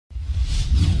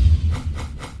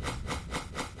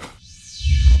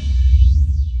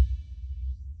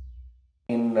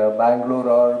in Bangalore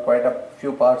or quite a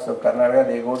few parts of Karnataka,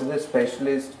 they go to the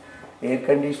specialist air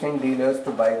conditioning dealers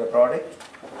to buy the product.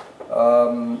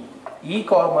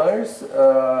 E-commerce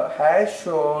has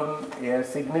shown a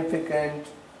significant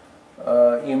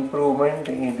improvement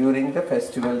during the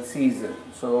festival season.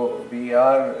 So we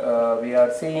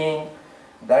are seeing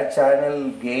that channel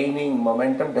gaining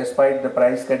momentum despite the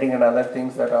price cutting and other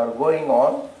things that are going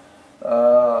on.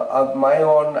 My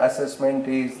own assessment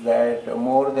is that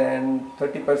more than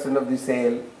 30% of the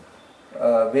sale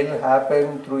will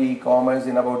happen through e-commerce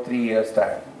in about 3 years'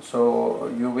 time. So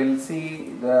you will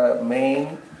see the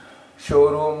main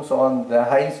showrooms on the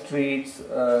high streets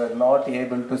not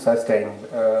able to sustain.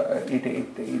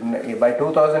 By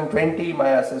 2020, my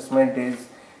assessment is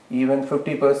even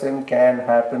 50% can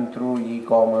happen through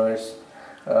e-commerce.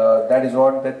 That is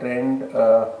what the trend,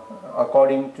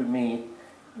 according to me,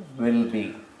 will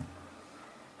be.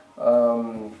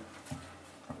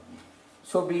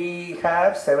 So we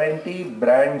have 70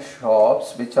 brand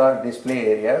shops which are display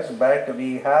areas, but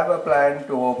we have a plan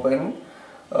to open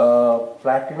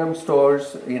platinum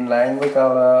stores in line with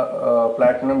our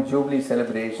platinum jubilee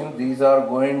celebration. These are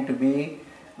going to be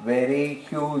very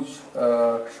huge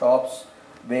shops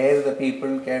where the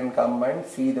people can come and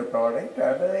see the product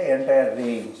and the entire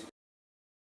range.